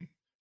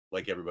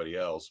 like everybody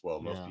else,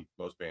 well,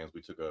 most bands,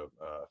 we took a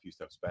few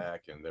steps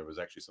back, and there was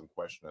actually some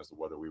question as to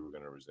whether we were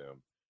going to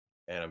resume.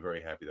 And I'm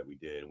very happy that we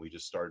did. And we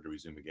just started to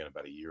resume again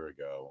about a year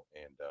ago,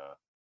 and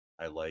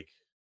I like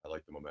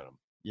the momentum.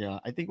 Yeah,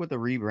 I think with the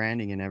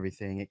rebranding and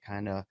everything, it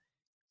kind of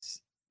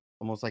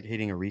almost like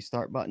hitting a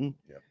restart button.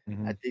 Yeah.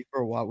 Mm-hmm. I think for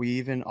a while we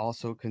even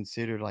also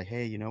considered like,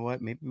 hey, you know what?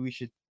 Maybe we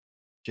should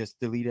just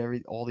delete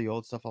all the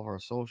old stuff off our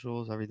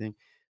socials, everything.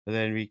 But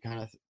then we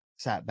kind of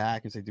sat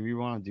back and said, do we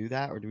want to do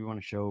that, or do we want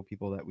to show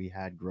people that we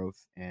had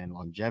growth and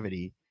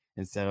longevity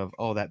instead of,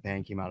 oh, that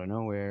band came out of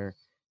nowhere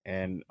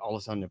and all of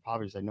a sudden they're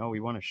popular? It's like, no,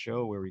 we want to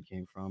show where we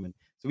came from. And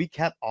so we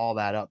kept all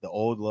that up, the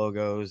old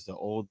logos, the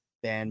old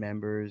band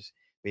members.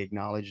 We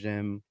acknowledged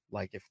them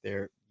like if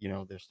they're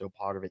still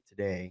part of it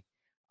today.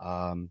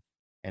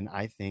 And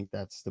I think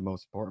that's the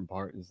most important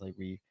part, is like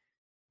we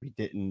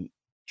didn't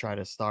try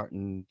to stop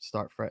and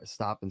start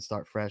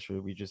fresh.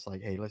 We just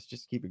like, hey, let's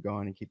just keep it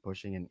going and keep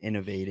pushing and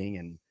innovating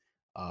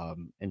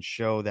and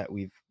show that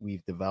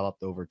we've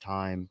developed over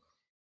time,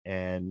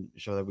 and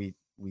show that we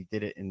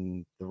did it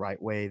in the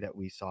right way that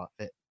we saw it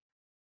fit.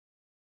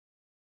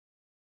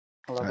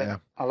 I love it.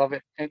 I love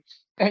it.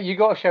 It's you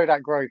got to show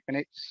that growth, and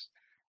it's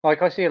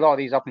like I see a lot of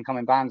these up and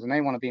coming bands, and they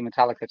want to be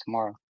Metallica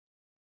tomorrow,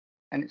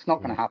 and it's not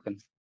going to happen.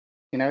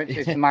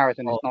 It's a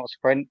marathon, it's not a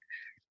sprint.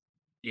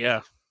 Yeah,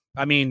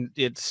 I mean,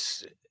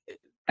 it's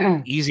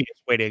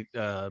easiest way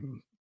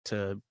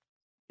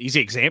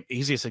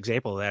easiest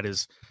example of that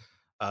is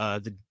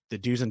the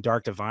dudes in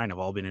Dark Divine have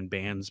all been in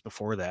bands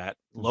before that,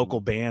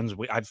 local bands.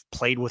 I've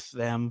played with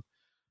them,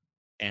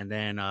 and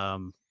then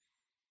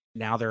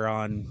now they're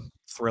on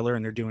Thriller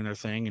and they're doing their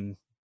thing and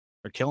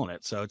they're killing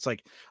it. So it's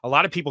like a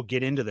lot of people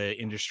get into the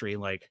industry,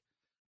 like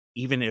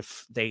even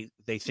if they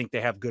think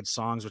they have good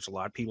songs, which a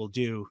lot of people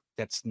do,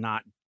 that's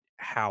not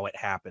how it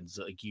happens.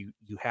 Like you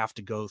have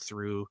to go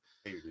through,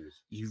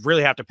 you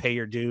really have to pay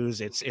your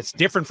dues. It's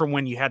different from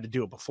when you had to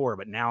do it before,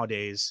 but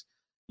nowadays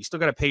you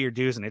still got to pay your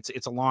dues, and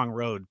it's a long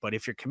road. But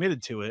if you're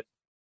committed to it,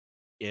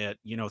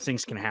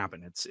 things can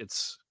happen.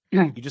 It's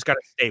you just got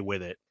to stay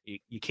with it.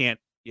 You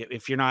can't,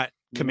 if you're not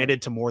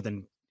committed to more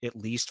than at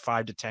least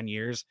 5 to 10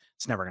 years,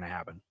 it's never going to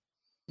happen.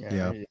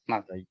 Yeah.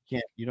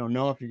 You don't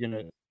know if you're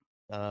going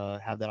to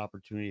have that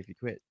opportunity if you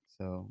quit.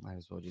 So might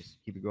as well just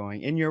keep it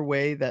going in your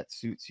way that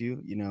suits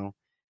you.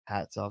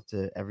 Hats off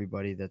to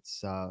everybody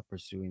that's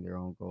pursuing their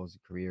own goals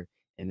and career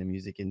in the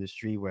music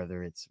industry,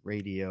 whether it's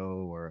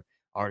radio or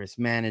artist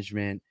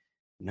management.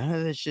 None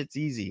of this shit's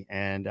easy.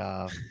 And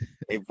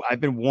I've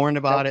been warned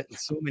about it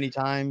so many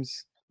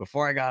times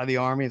before I got out of the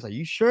Army. It's like,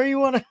 you sure you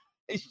want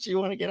to she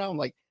want to get out. I'm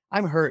like,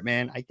 I'm hurt,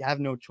 man. I have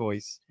no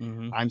choice.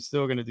 I'm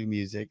still gonna do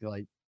music.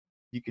 Like,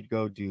 you could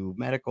go do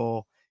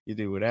medical, you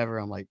do whatever.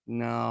 I'm like,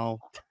 no,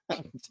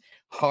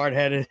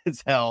 hard-headed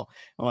as hell.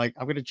 I'm like,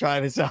 I'm gonna try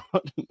this out.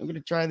 I'm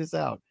gonna try this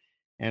out.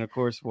 And of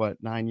course,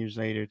 9 years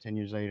later, 10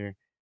 years later,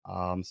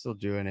 I'm still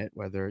doing it,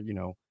 whether,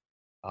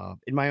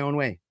 in my own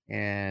way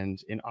and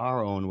in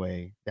our own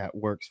way that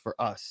works for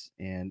us,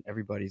 and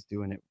everybody's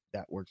doing it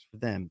that works for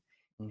them.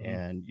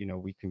 And,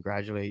 we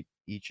congratulate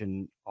each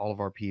and all of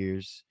our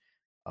peers,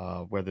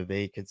 whether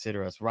they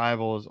consider us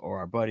rivals or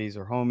our buddies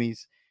or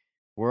homies.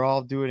 We're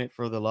all doing it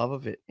for the love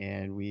of it,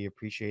 and we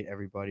appreciate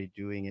everybody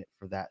doing it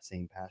for that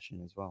same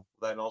passion as well.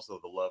 That, and also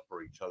the love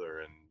for each other,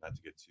 and not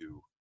to get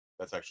too,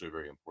 that's actually a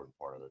very important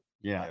part of it.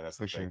 Yeah, and that's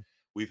for sure.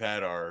 We've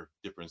had our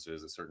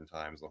differences at certain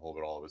times, the whole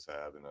that all of us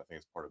have, and I think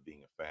it's part of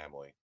being a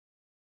family.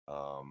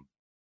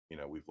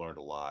 We've learned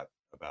a lot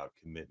about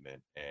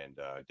commitment and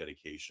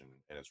dedication,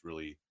 and it's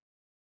really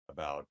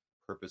about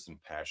purpose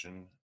and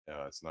passion.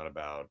 It's not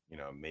about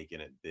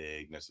making it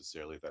big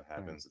necessarily. If that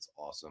happens, it's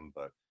awesome,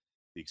 but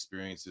the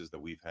experiences that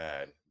we've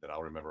had that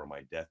I'll remember on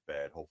my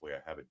deathbed, hopefully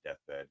I have a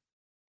deathbed,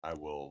 I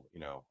will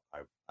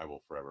I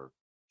will forever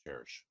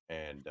cherish,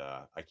 and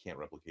I can't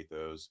replicate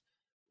those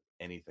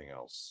anything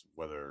else,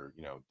 whether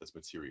that's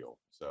material.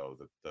 So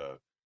the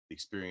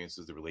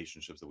experiences, the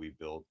relationships that we've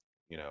built,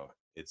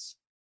 it's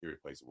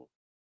irreplaceable.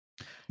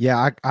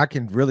 Yeah, I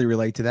can really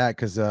relate to that,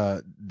 because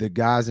the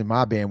guys in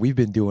my band, we've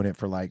been doing it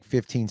for like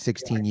 15,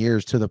 16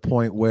 years, to the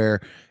point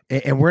where,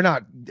 and we're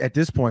not, at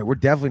this point, we're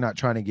definitely not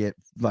trying to get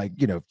like,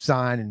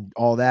 signed and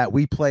all that.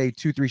 We play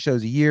 2-3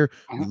 shows a year.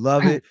 We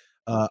love it.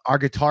 Our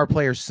guitar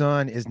player's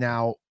son is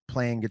now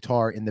playing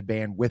guitar in the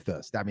band with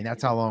us. I mean,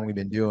 that's how long we've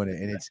been doing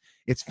it. And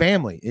it's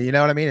family, you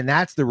know what I mean? And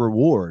that's the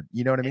reward.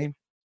 You know what I mean?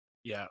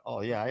 Yeah.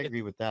 Oh yeah, I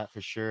agree with that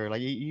for sure.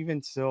 Like,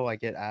 even still, I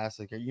get asked,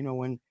 like,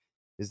 when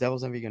is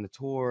Devil's Envy going to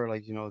tour?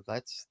 Like,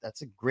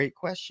 that's a great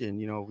question.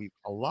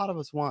 A lot of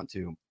us want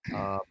to,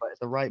 but at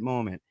the right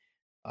moment.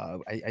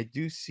 I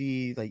do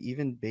see, like,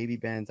 even baby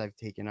bands I've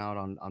taken out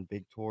on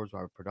big tours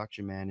where I'm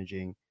production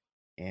managing,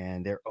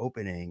 and they're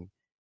opening,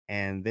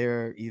 and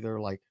they're either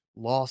like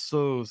lost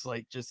souls,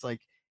 like, just like,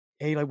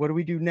 hey, like, what do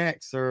we do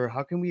next, or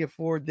how can we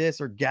afford this,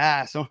 or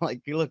gas? I'm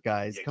like, look,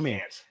 guys, come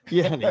here.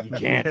 Yeah, no, you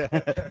can't.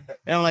 And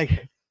I'm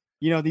like,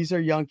 these are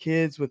young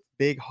kids with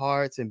big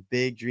hearts and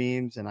big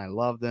dreams, and I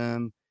love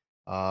them.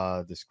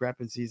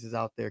 Discrepancies is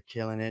out there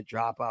killing it.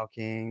 Dropout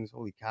Kings,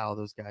 holy cow,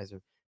 those guys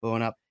are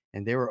blowing up.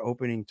 And they were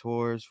opening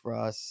tours for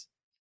us.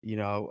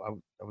 I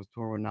was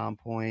touring with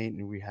Nonpoint,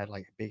 and we had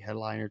like big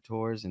headliner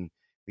tours, and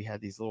we had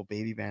these little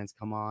baby bands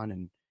come on,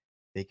 and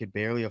they could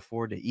barely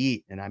afford to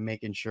eat. And I'm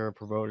making sure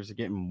promoters are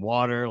getting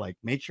water, like,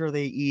 make sure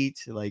they eat.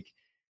 Like,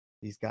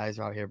 these guys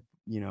are out here,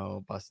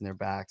 busting their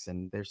backs,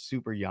 and they're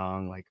super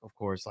young. Like, of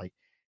course, like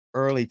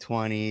early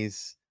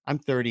 20s. I'm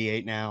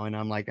 38 now, and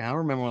I'm like, I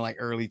remember like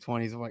early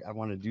 20s. I'm like, I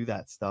want to do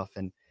that stuff.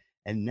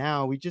 And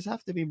now we just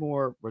have to be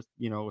more,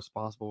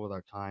 responsible with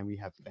our time. We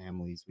have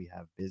families, we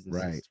have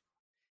businesses.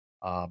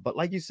 Right. But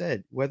like you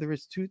said, whether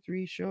it's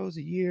 2-3 shows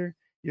a year,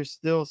 you're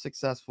still a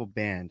successful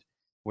band.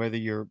 Whether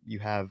you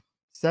have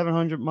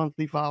 700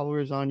 monthly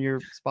followers on your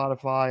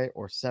Spotify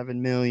or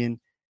 7 million,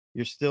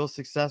 you're still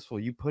successful.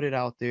 You put it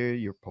out there,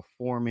 you're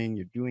performing,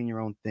 you're doing your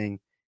own thing.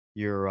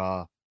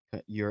 You're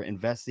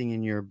investing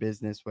in your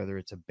business, whether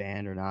it's a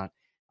band or not,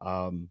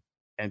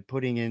 and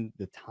putting in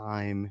the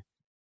time,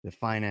 the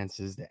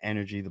finances, the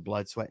energy, the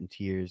blood, sweat, and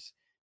tears.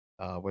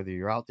 Whether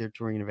you're out there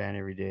touring in a van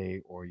every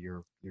day, or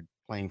you're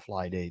playing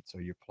fly dates,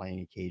 or you're playing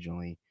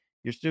occasionally,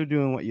 you're still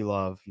doing what you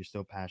love. You're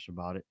still passionate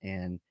about it.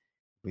 And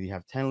when you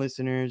have 10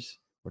 listeners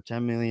or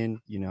 10 million,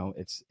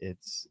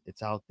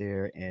 it's out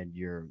there, and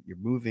you're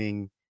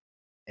moving,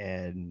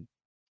 and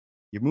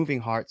you're moving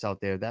hearts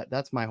out there.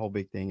 That's my whole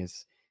big thing,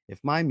 is if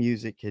my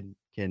music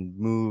can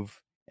move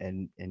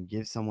and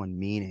give someone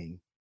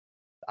meaning,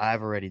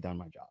 I've already done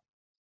my job.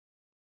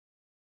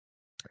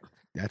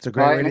 That's a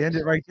great way to end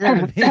it right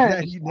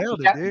there. You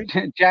nailed it,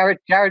 dude.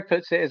 Jared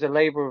puts it as a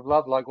labor of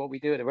love, like what we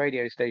do at the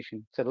radio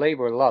station. It's a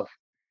labor of love.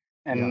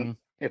 And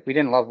if we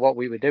didn't love what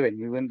we were doing,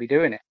 we wouldn't be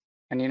doing it.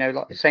 And,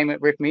 like the same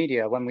at Riff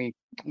Media, when we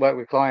work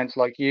with clients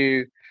like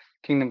you,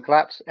 Kingdom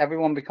Collapse,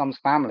 everyone becomes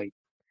family.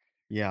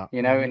 Yeah.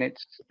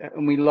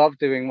 And we love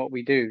doing what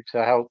we do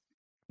to help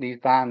these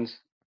bands,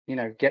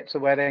 get to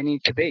where they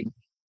need to be.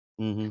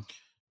 Mm-hmm.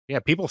 Yeah,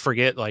 people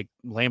forget, like,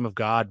 Lamb of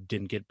God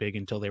didn't get big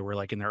until they were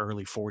like in their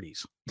early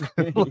 40s.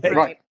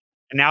 Right.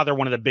 And now they're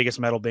one of the biggest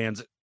metal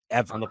bands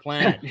ever on the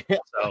planet.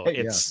 So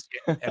it's,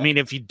 I mean,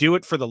 if you do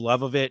it for the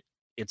love of it,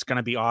 it's going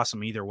to be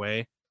awesome either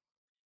way.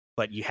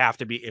 But you have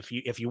to be, if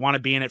you want to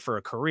be in it for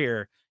a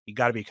career, you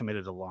got to be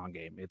committed to the long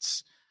game.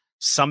 It's,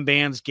 some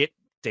bands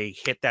they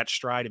hit that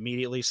stride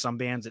immediately. Some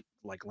bands,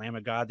 like Lamb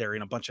of God, they're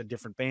in a bunch of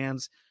different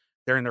bands.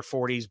 They're in their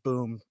 40s.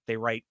 Boom. They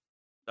write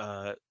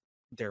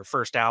their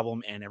first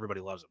album and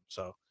everybody loves them.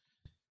 So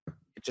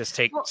it just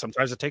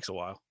sometimes it takes a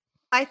while.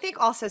 I think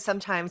also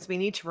sometimes we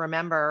need to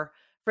remember,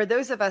 for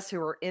those of us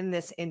who are in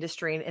this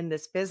industry and in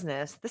this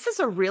business, this is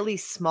a really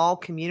small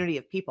community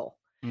of people.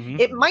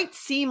 It might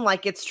seem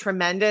like it's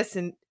tremendous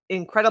and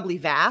incredibly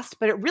vast,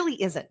 but it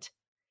really isn't.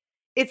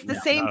 It's the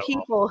same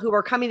people who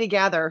are coming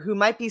together, who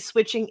might be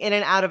switching in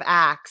and out of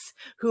acts,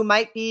 who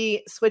might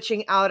be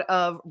switching out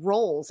of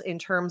roles in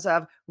terms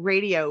of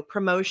radio,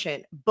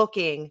 promotion,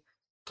 booking,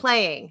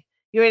 playing,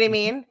 you know what I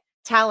mean?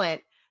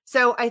 Talent.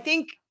 So I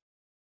think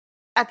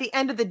at the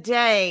end of the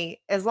day,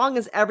 as long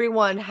as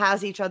everyone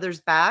has each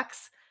other's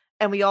backs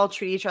and we all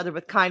treat each other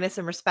with kindness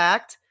and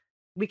respect,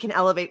 we can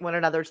elevate one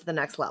another to the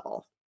next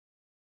level.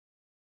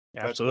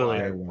 Absolutely.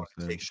 That's why I want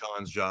to take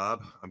Sean's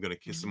job. I'm going to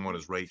kiss him on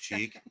his right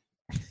cheek.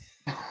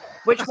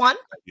 Which one?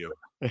 Thank you.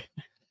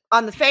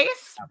 On the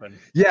face?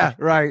 Yeah,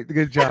 right.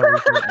 Good job.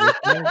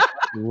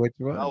 Which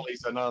one? No,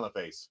 Lisa, not on the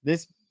face.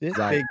 This big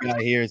guy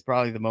here is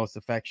probably the most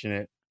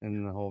affectionate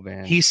in the whole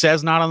band. He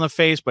says not on the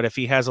face, but if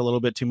he has a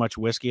little bit too much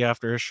whiskey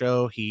after a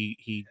show,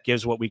 he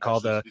gives what we call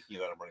the.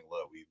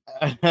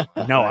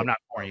 No, I'm not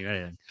pouring you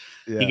in.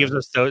 Yeah. He gives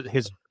us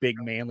his big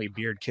manly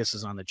beard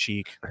kisses on the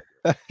cheek.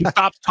 He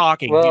stops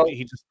talking. Well,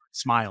 he just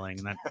smiling.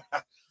 And then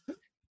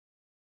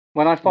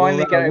when I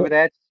finally get over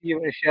there to see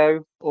you at a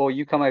show, or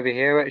you come over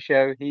here at a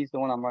show, he's the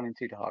one I'm running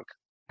to hug.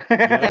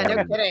 Yeah,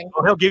 no kidding.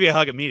 Well, he'll give you a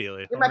hug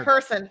immediately. You're my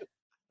person.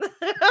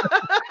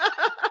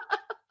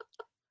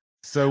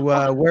 So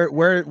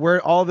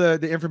where all the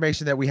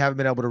information that we haven't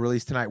been able to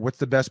release tonight, what's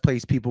the best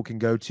place people can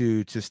go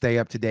to stay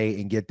up to date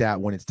and get that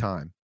when it's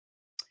time?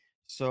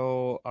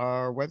 So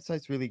our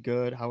website's really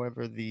good.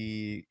 However,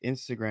 the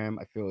Instagram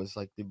I feel is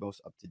like the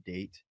most up to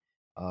date.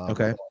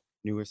 Okay.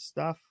 Newest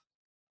stuff.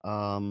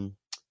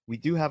 We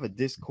do have a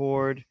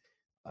Discord,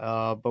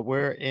 but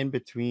we're in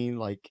between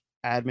like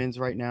admins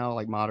right now,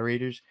 like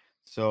moderators.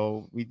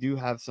 So we do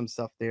have some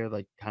stuff there,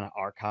 like kind of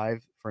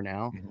archived for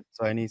now.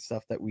 So any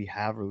stuff that we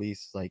have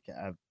released, like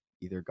have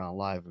either gone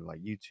live or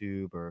like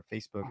YouTube or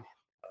Facebook,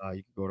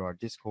 you can go to our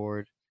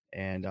Discord,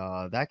 and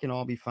that can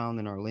all be found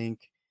in our link.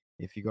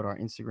 If you go to our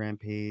Instagram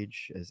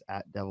page as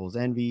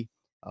 @DevilsEnvy,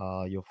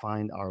 you'll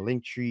find our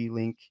Linktree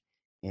link,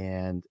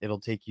 and it'll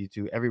take you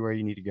to everywhere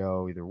you need to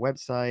go, either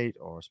website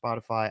or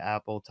Spotify,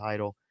 Apple,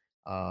 Tidal.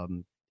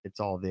 It's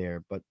all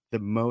there. But the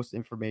most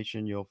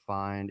information you'll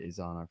find is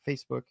on our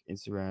Facebook,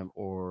 Instagram,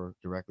 or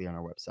directly on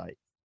our website.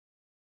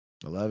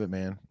 I love it,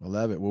 man. I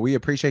love it. Well, we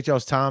appreciate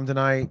y'all's time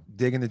tonight,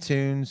 digging the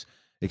tunes.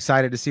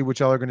 Excited to see what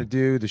y'all are going to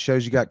do. The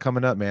shows you got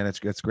coming up, man. It's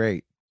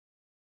great.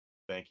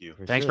 Thank you.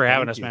 Thanks for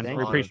having us, man.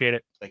 We appreciate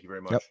it. Thank you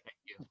very much. Yep.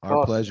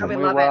 Our pleasure.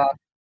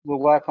 We'll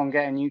work on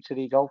getting you to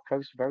the Gulf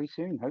Coast very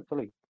soon,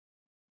 hopefully.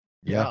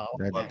 Yeah,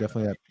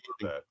 definitely.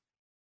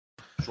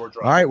 Short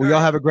drive. All right. Well, y'all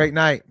have a great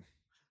night.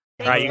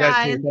 Thanks, all right, you guys.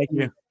 guys. Thank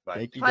you.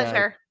 Thank you,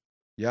 Pleasure. guys.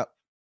 Yep.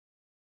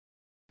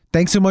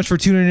 Thanks so much for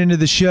tuning into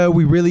the show.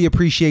 We really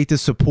appreciate the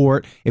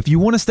support. If you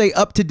want to stay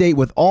up to date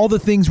with all the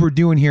things we're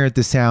doing here at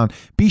The Sound,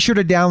 be sure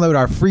to download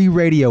our free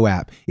radio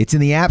app. It's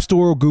in the App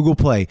Store or Google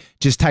Play.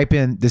 Just type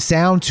in The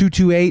Sound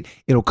 228.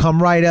 It'll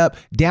come right up.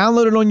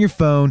 Download it on your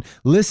phone.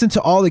 Listen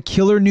to all the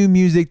killer new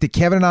music that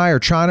Kevin and I are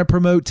trying to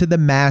promote to the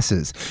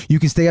masses. You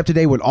can stay up to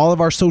date with all of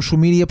our social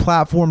media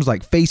platforms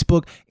like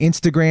Facebook,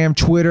 Instagram,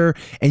 Twitter,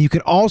 and you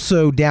can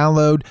also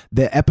download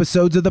the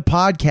episodes of the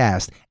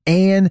podcast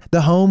and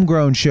the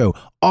Homegrown Show,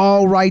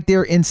 all right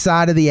there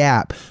inside of the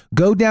app.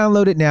 Go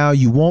download it now.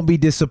 You won't be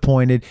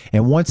disappointed.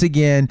 And once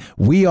again,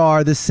 we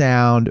are The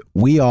Sound.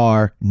 We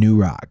are New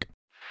Rock.